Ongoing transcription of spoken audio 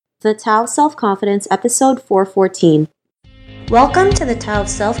The Tao of Self-Confidence, episode 414. Welcome to the Tao of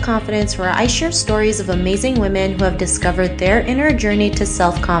Self-Confidence, where I share stories of amazing women who have discovered their inner journey to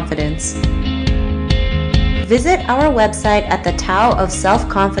self-confidence. Visit our website at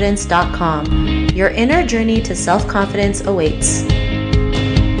thetaoofselfconfidence.com. Your inner journey to self-confidence awaits.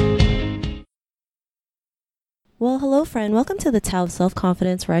 Well, hello friend. Welcome to the Tao of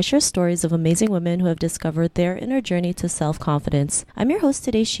Self-Confidence, where I share stories of amazing women who have discovered their inner journey to self-confidence. I'm your host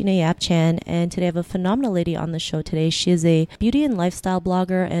today, Sheena Yap Chan, and today I have a phenomenal lady on the show today. She is a beauty and lifestyle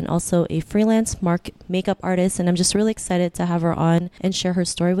blogger and also a freelance makeup artist, and I'm just really excited to have her on and share her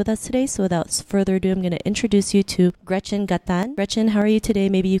story with us today. So without further ado, I'm going to introduce you to Gretchen Gatan. Gretchen, how are you today?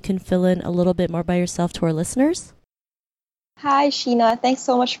 Maybe you can fill in a little bit more by yourself to our listeners. Hi, Sheena. Thanks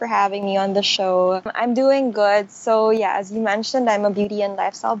so much for having me on the show. I'm doing good. So yeah, as you mentioned, I'm a beauty and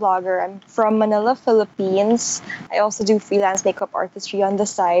lifestyle blogger. I'm from Manila, Philippines. I also do freelance makeup artistry on the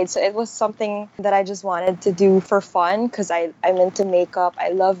side. So it was something that I just wanted to do for fun because I'm into makeup. I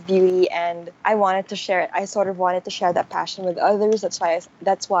love beauty and I wanted to share it. I sort of wanted to share that passion with others.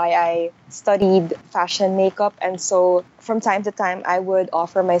 That's why I studied fashion makeup. And so from time to time, I would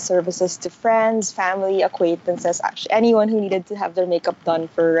offer my services to friends, family, acquaintances, actually anyone who needed to have their makeup done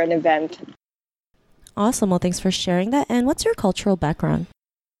for an event. Awesome. Well, thanks for sharing that. And what's your cultural background?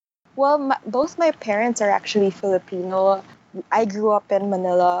 Well, both my parents are actually Filipino. I grew up in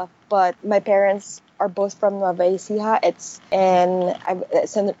Manila, but my parents are both from Nueva Ecija. It's in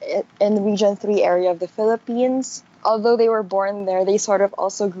the Region 3 area of the Philippines. Although they were born there, they sort of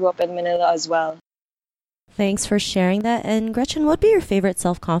also grew up in Manila as well. Thanks for sharing that. And Gretchen, what would be your favorite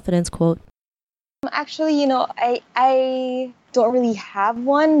self-confidence quote? Actually, I don't really have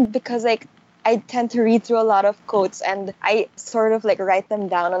one because I tend to read through a lot of quotes and I sort of write them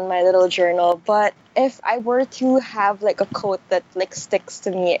down on my little journal. But if I were to have a quote that sticks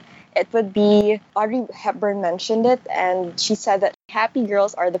to me, it would be Audrey Hepburn mentioned it, and she said that happy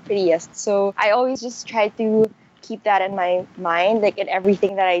girls are the prettiest. So I always just try to keep that in my mind, in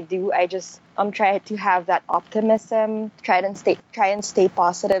everything that I do. I just try to have that optimism, try and stay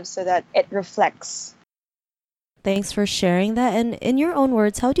positive so that it reflects. Thanks for sharing that. And in your own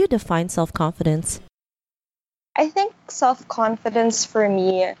words, how do you define self-confidence? I think self-confidence for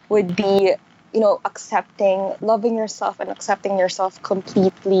me would be loving yourself and accepting yourself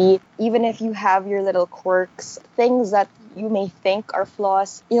completely, even if you have your little quirks, things that you may think are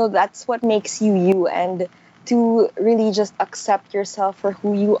flaws. That's what makes you, and to really just accept yourself for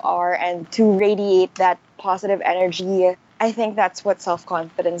who you are and to radiate that positive energy. I think that's what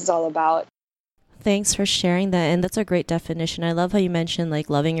self-confidence is all about. Thanks for sharing that, and that's a great definition. I love how you mentioned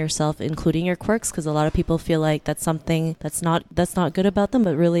loving yourself, including your quirks, because a lot of people feel like that's something that's not good about them,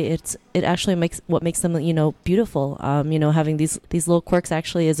 but really it actually makes them beautiful. Having these little quirks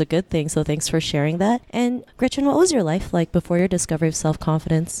actually is a good thing. So thanks for sharing that. And Gretchen, what was your life like before your discovery of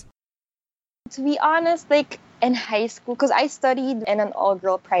self-confidence? To be honest, in high school, because I studied in an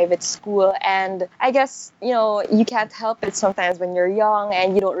all-girl private school, and I guess, you can't help it sometimes when you're young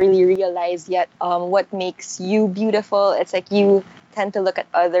and you don't really realize yet what makes you beautiful. It's you tend to look at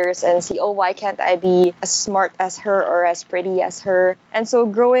others and see, oh, why can't I be as smart as her or as pretty as her? And so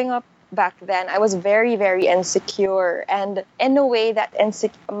growing up back then, I was very, very insecure, and in a way that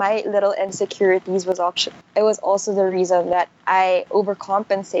my little insecurities was also the reason that I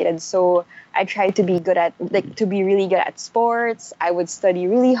overcompensated. So I tried to be really good at sports. I would study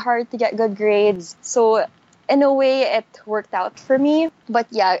really hard to get good grades. So in a way, it worked out for me. But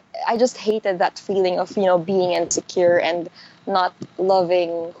yeah, I just hated that feeling of being insecure and not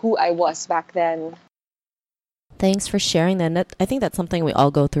loving who I was back then. Thanks for sharing that. I think that's something we all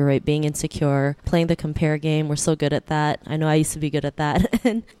go through, right? Being insecure, playing the compare game. We're so good at that. I know I used to be good at that.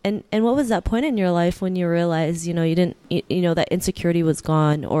 and what was that point in your life when you realized, you didn't, that insecurity was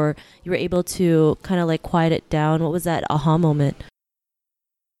gone, or you were able to kind of quiet it down? What was that aha moment?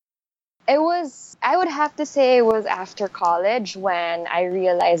 I would have to say it was after college when I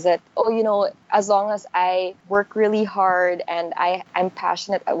realized that, as long as I work really hard and I'm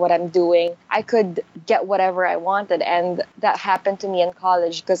passionate at what I'm doing, I could get whatever I wanted. And that happened to me in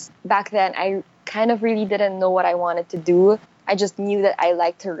college because back then I kind of really didn't know what I wanted to do. I just knew that I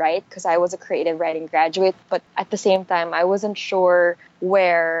liked to write because I was a creative writing graduate. But at the same time, I wasn't sure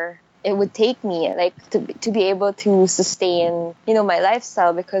where it would take me to be able to sustain my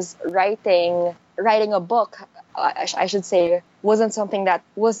lifestyle, because writing a book, I should say, wasn't something that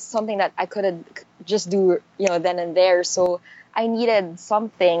I could just do then and there. So I needed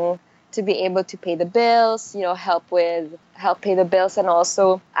something to be able to pay the bills, help pay the bills. And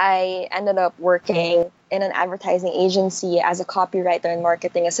also I ended up working in an advertising agency as a copywriter and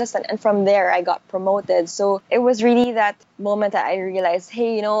marketing assistant. And from there, I got promoted. So it was really that moment that I realized,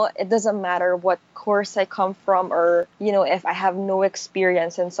 hey, it doesn't matter what course I come from, or, if I have no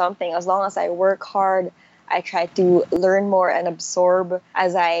experience in something, as long as I work hard, I try to learn more and absorb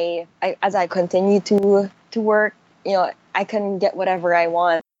as I continue to work, I can get whatever I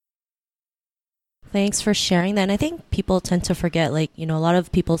want. Thanks for sharing that. And I think people tend to forget, a lot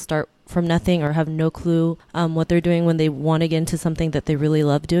of people start from nothing or have no clue what they're doing when they want to get into something that they really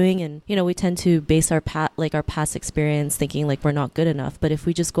love doing. And, we tend to base our past experience thinking like we're not good enough. But if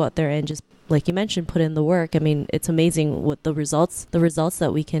we just go out there and just, like you mentioned, put in the work, I mean, it's amazing what the results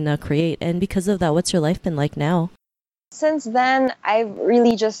that we can create. And because of that, what's your life been like now? Since then, I've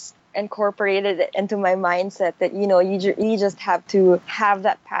really just incorporated it into my mindset that, you just have to have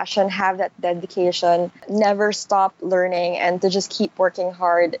that passion, have that dedication, never stop learning, and to just keep working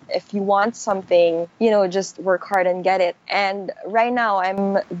hard. If you want something, just work hard and get it. And right now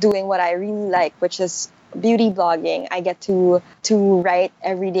I'm doing what I really like, which is beauty blogging. I get to write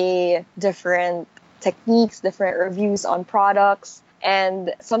every day different techniques, different reviews on products.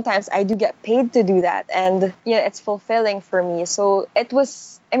 And sometimes I do get paid to do that. And it's fulfilling for me. So I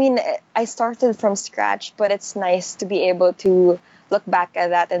started from scratch, but it's nice to be able to look back at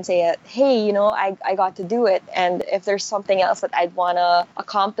that and say, hey, I got to do it. And if there's something else that I'd want to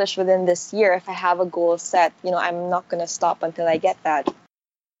accomplish within this year, if I have a goal set, I'm not going to stop until I get that.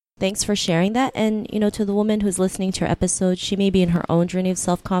 Thanks for sharing that. And, to the woman who's listening to your episode, she may be in her own journey of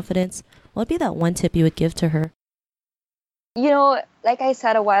self-confidence. What would be that one tip you would give to her? Like I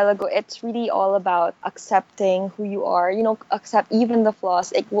said a while ago, it's really all about accepting who you are, accept even the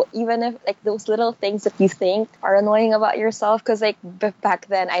flaws, even if those little things that you think are annoying about yourself. Because back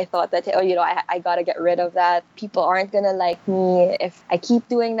then I thought that, I got to get rid of that. People aren't going to like me if I keep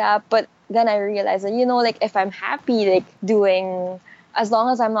doing that. But then I realized that, if I'm happy, doing, as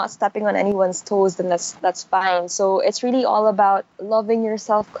long as I'm not stepping on anyone's toes, then that's fine. So it's really all about loving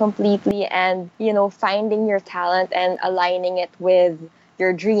yourself completely and, finding your talent and aligning it with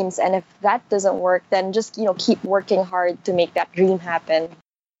your dreams. And if that doesn't work, then just, keep working hard to make that dream happen.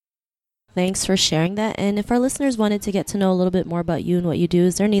 Thanks for sharing that. And if our listeners wanted to get to know a little bit more about you and what you do,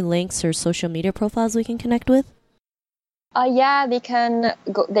 is there any links or social media profiles we can connect with? Yeah, they can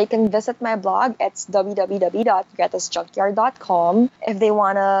visit my blog. It's www.gretasjunkyard.com. If they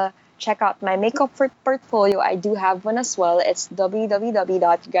want to check out my makeup portfolio, I do have one as well. It's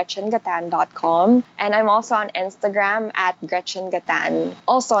www.gretchengatan.com. And I'm also on Instagram at GretchenGatan.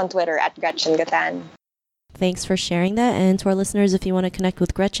 Also on Twitter at GretchenGatan. Thanks for sharing that. And to our listeners, if you want to connect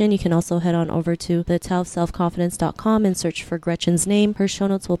with Gretchen, you can also head on over to thetaoofselfconfidence.com and search for Gretchen's name. Her show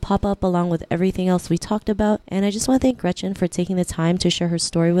notes will pop up along with everything else we talked about. And I just want to thank Gretchen for taking the time to share her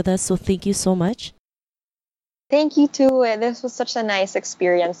story with us. So thank you so much. Thank you too. This was such a nice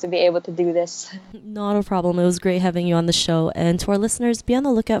experience to be able to do this. Not a problem. It was great having you on the show. And to our listeners, be on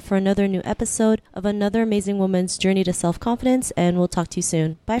the lookout for another new episode of another amazing woman's journey to self-confidence. And we'll talk to you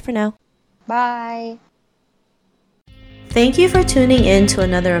soon. Bye for now. Bye. Thank you for tuning in to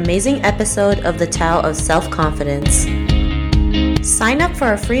another amazing episode of the Tao of Self-Confidence. Sign up for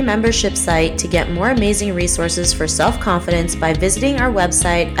our free membership site to get more amazing resources for self-confidence by visiting our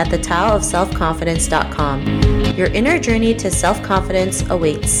website at thetaoofselfconfidence.com. Your inner journey to self-confidence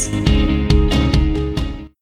awaits.